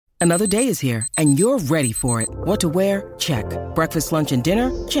Another day is here, and you're ready for it. What to wear? Check. Breakfast, lunch, and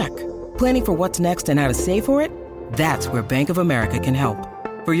dinner? Check. Planning for what's next and how to save for it? That's where Bank of America can help.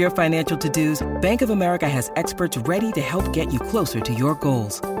 For your financial to-dos, Bank of America has experts ready to help get you closer to your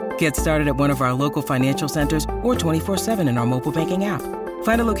goals. Get started at one of our local financial centers or 24/7 in our mobile banking app.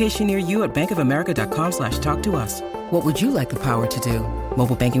 Find a location near you at bankofamerica.com/talktous. What would you like the power to do?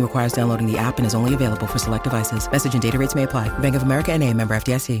 Mobile banking requires downloading the app and is only available for select devices. Message and data rates may apply. Bank of America N.A., member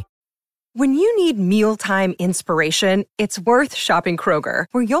FDIC. When you need mealtime inspiration, it's worth shopping Kroger,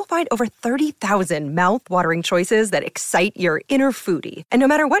 where you'll find over 30,000 mouth-watering choices that excite your inner foodie. And no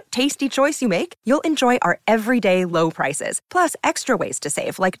matter what tasty choice you make, you'll enjoy our everyday low prices, plus extra ways to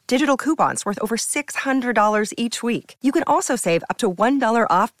save, like digital coupons worth over $600 each week. You can also save up to $1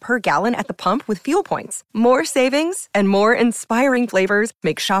 off per gallon at the pump with fuel points. More savings and more inspiring flavors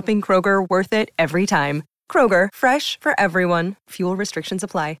make shopping Kroger worth it every time. Kroger, fresh for everyone. Fuel restrictions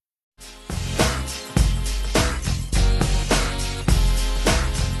apply.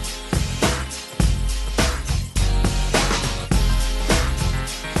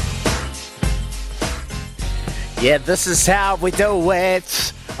 Yeah, this is how we do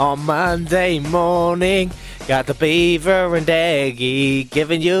it on Monday morning. Got the Beaver and Daggy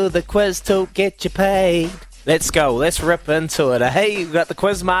giving you the quiz to get you paid. Let's go. Let's rip into it. Hey, you got the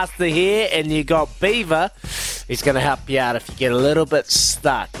quiz master here, and you got Beaver. He's going to help you out if you get a little bit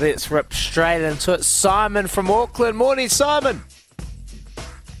stuck. Let's rip straight into it. Simon from Auckland. Morning, Simon.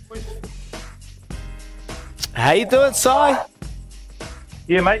 How you doing, Si?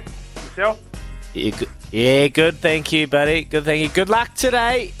 Yeah, mate. Yourself? Yeah, good. Thank you, buddy. Good, thank you. Good luck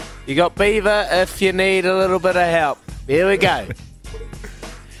today. You got Beaver if you need a little bit of help. Here we go.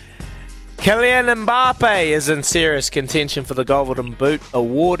 Kylian Mbappe is in serious contention for the Golden Boot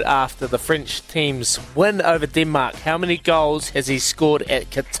award after the French team's win over Denmark. How many goals has he scored at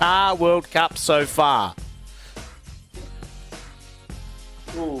Qatar World Cup so far?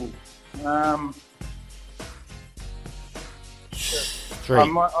 Ooh, 3, I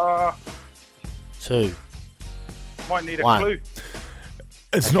might, 2, might need a 1. clue.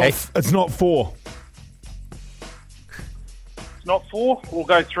 It's Okay. It's not 4. It's not 4. We'll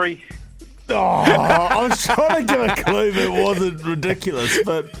go 3. Oh, I was trying to give a clue, but it wasn't ridiculous,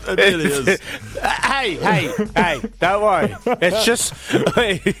 but it really is. Hey, don't worry. It's just...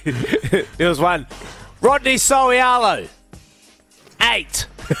 there was one. Rodney Solialo. 8.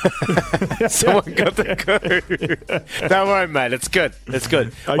 Someone got the clue. Don't worry, mate. It's good. It's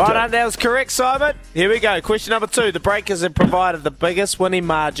good. Okay. Well done. That was correct, Simon. Here we go. Question number 2. The Breakers have provided the biggest winning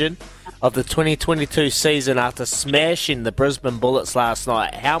margin of the 2022 season after smashing the Brisbane Bullets last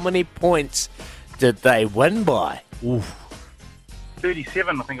night. How many points did they win by? Oof.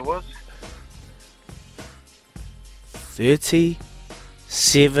 37, I think it was.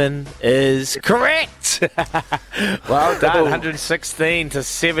 37 is correct. Well done. 116 to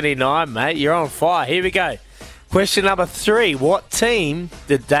 79, mate. You're on fire. Here we go. Question number 3. What team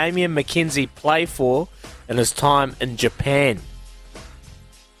did Damian McKenzie play for in his time in Japan?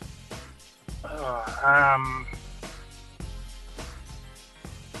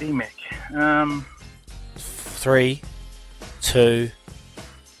 D-Mac. 3, 2,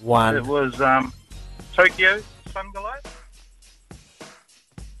 1. It was Tokyo Sungalo.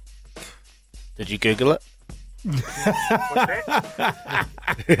 Did you Google it? What's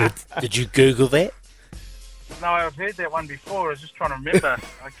that? Did you Google that? No, I've heard that one before. I was just trying to remember.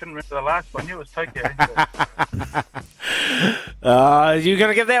 I couldn't remember the last one. I knew it was Tokyo. You going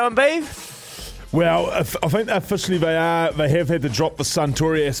to give that one, Beav? Well, I think officially they have had to drop the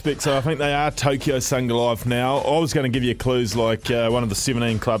Suntory aspect, so I think they are Tokyo Sungalife now. I was going to give you clues like one of the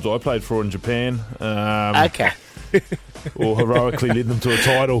 17 clubs I played for in Japan. Okay. Or heroically led them to a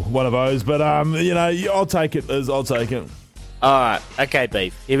title, one of those. But, I'll take it, Liz. I'll take it. All right. Okay,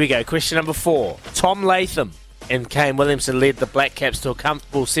 Beav. Here we go. Question number 4. Tom Latham and Kane Williamson led the Black Caps to a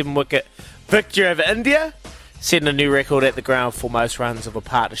comfortable 7-wicket victory over India, setting a new record at the ground for most runs of a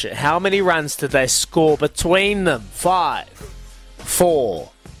partnership. How many runs did they score between them? 5,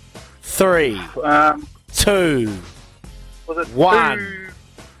 4, 3, 2, Was it 1.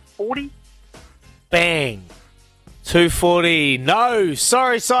 240? Bang. 240. No.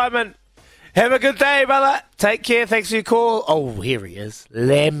 Sorry, Simon. Have a good day, brother. Take care. Thanks for your call. Oh, here he is.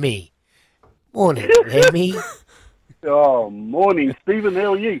 Lemmy. Morning, Lemmy. Oh, morning, Stephen.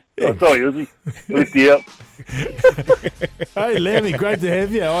 How are you? Oh, sorry, Izzy. Lift you up. Hey, Lemmy, great to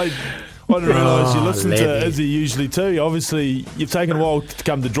have you. I didn't realise you listened to Lemmy. Izzy usually too. Obviously, you've taken a while to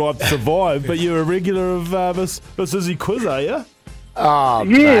come to Drive to Survive, but you're a regular of this Izzy quiz, are you? Oh,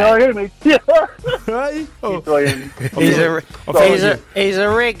 Yeah, I hear me. Yeah. Hey? Oh, Yes, I am. he's a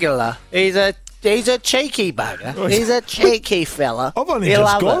regular. He's a cheeky bugger. He's a cheeky fella. I've only You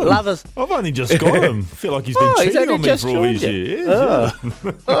just love got it. him. Love us. I've only just got him. I feel like he's been He's cheating only on me just for all these joined years. you. Yeah.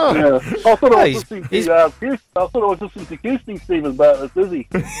 Yeah. I thought I was He's- listening he's- to Kirsten. I thought I was listening to Kirsten Stevens about this, is he?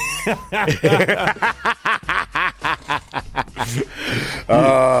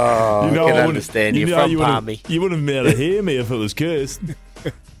 Oh, You know, I can I understand you know from you wouldn't- Palmy. You wouldn't have been able to hear me if it was cursed.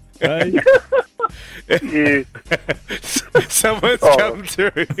 Hey? Yeah. Someone's Oh. come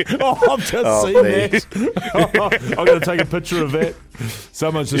through. Oh, I've just seen that. I'm going to take a picture of that.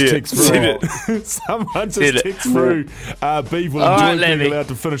 Someone's just text send through. Someone Send just it. text through. Beef will All right, enjoy being Lemmy. allowed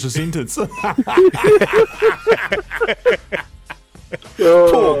to finish a sentence. Poor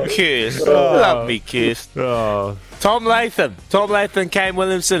Kirst. Love me, Kirst. Oh, Tom Latham. Kane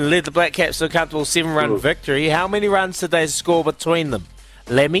Williamson led the Black Caps to a comfortable 7-run victory. How many runs did they score between them?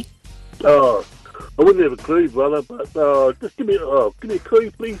 Lemmy? Oh, I wouldn't have a clue, brother, but just give me a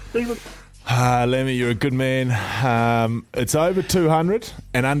clue, please, Stephen. Lemmy, you're a good man. It's over 200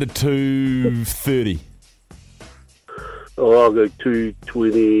 and under 230. Oh, I'll go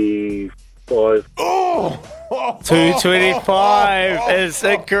 225. Oh! 225 is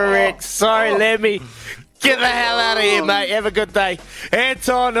incorrect. Sorry, Lemmy. Get the hell out of here, mate. Have a good day.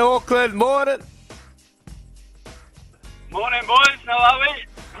 Anton, Auckland, morning. Morning, boys. How are we?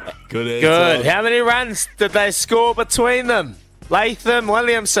 Good answer. Good. How many runs did they score between them? Latham,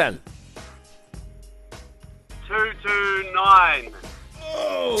 Williamson. 229.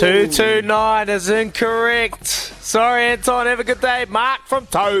 229 is incorrect. Sorry, Anton. Have a good day. Mark from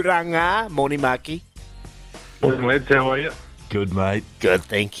Tauranga. Morning, Marky. Morning, lads. How are you? Good, mate. Good,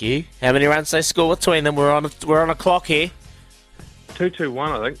 thank you. How many runs they score between them? We're on a clock here.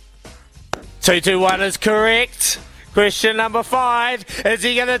 221, I think. 221 is correct. Question number 5. Is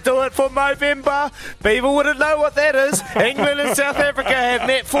he going to do it for Movember? People wouldn't know what that is. England and South Africa have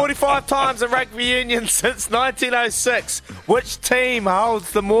met 45 times in rugby union since 1906. Which team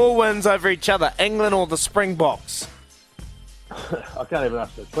holds the more wins over each other, England or the Springboks? I can't even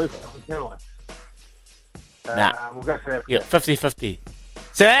ask the truth, can I? Nah. We'll go for Yeah, 50-50.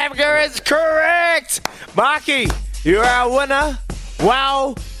 South Africa is correct! Marky, you are a winner.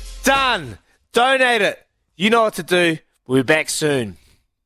 Well done. Donate it. You know what to do. We'll be back soon.